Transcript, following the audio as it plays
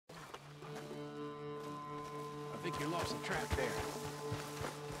think you lost the track there.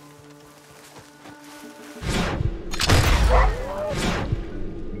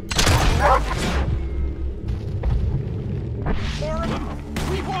 More of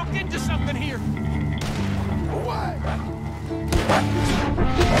them! We walked into something here! What?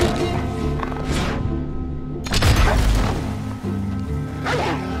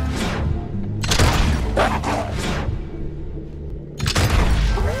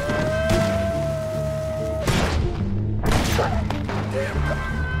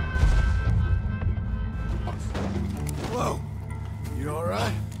 Whoa. You all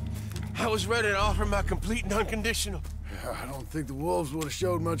right? I was ready to offer my complete and unconditional. I don't think the wolves would have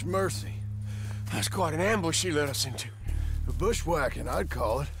showed much mercy. That's quite an ambush she led us into. A bushwhacking, I'd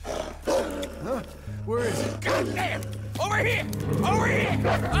call it. Huh? Where is it? Goddamn! Over here! Over here!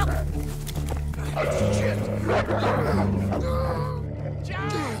 Up! Shit!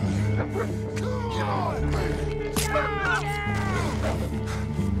 Come on!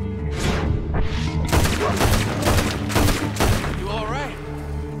 You all right?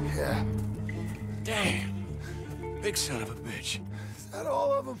 Yeah. Damn. Big son of a bitch. Is that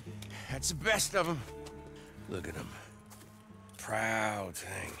all of them? That's the best of them. Look at them. Proud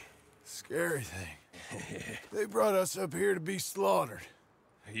thing. Scary thing. They brought us up here to be slaughtered.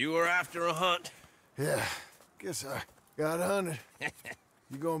 You were after a hunt? Yeah. Guess I got hunted.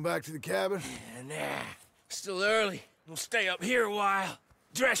 You going back to the cabin? Nah. Still early. We'll stay up here a while.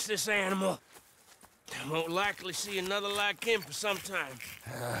 Dress this animal. I won't likely see another like him for some time.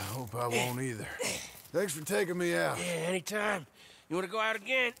 I hope I won't either. Thanks for taking me out. Yeah, anytime. You want to go out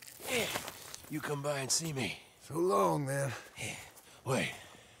again? Yeah. You come by and see me. So long, then. Yeah. Wait.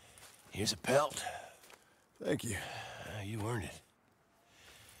 Here's a pelt. Thank you. You earned it.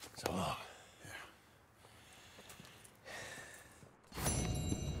 So long.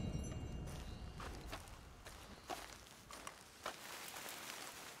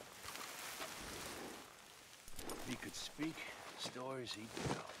 If he could speak, stories he'd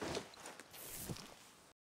tell.